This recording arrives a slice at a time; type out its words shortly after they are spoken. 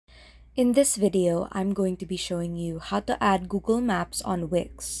In this video, I'm going to be showing you how to add Google Maps on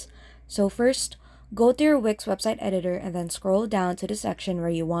Wix. So first, go to your Wix website editor and then scroll down to the section where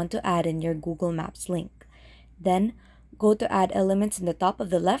you want to add in your Google Maps link. Then, go to Add Elements in the top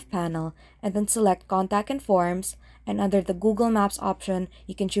of the left panel and then select Contact and Forms, and under the Google Maps option,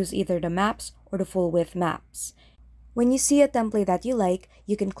 you can choose either the maps or the full width maps. When you see a template that you like,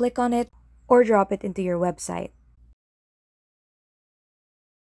 you can click on it or drop it into your website.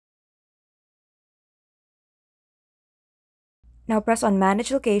 Now press on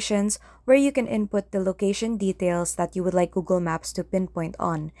Manage Locations, where you can input the location details that you would like Google Maps to pinpoint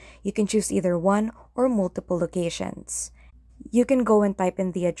on. You can choose either one or multiple locations. You can go and type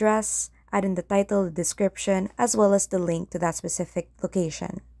in the address, add in the title, the description, as well as the link to that specific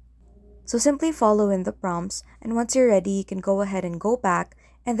location. So simply follow in the prompts, and once you're ready, you can go ahead and go back,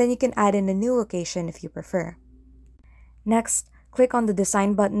 and then you can add in a new location if you prefer. Next, click on the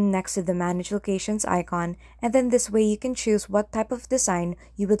Design button next to the Manage Locations icon, and then this way you can choose what type of design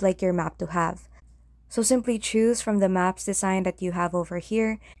you would like your map to have. So simply choose from the maps design that you have over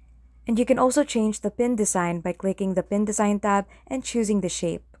here, and you can also change the pin design by clicking the Pin Design tab and choosing the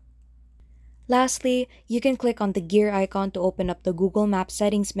shape. Lastly, you can click on the gear icon to open up the Google Maps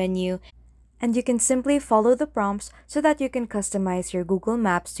settings menu, and you can simply follow the prompts so that you can customize your Google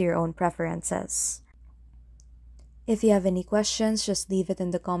Maps to your own preferences. If you have any questions, just leave it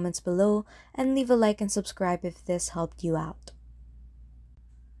in the comments below and leave a like and subscribe if this helped you out.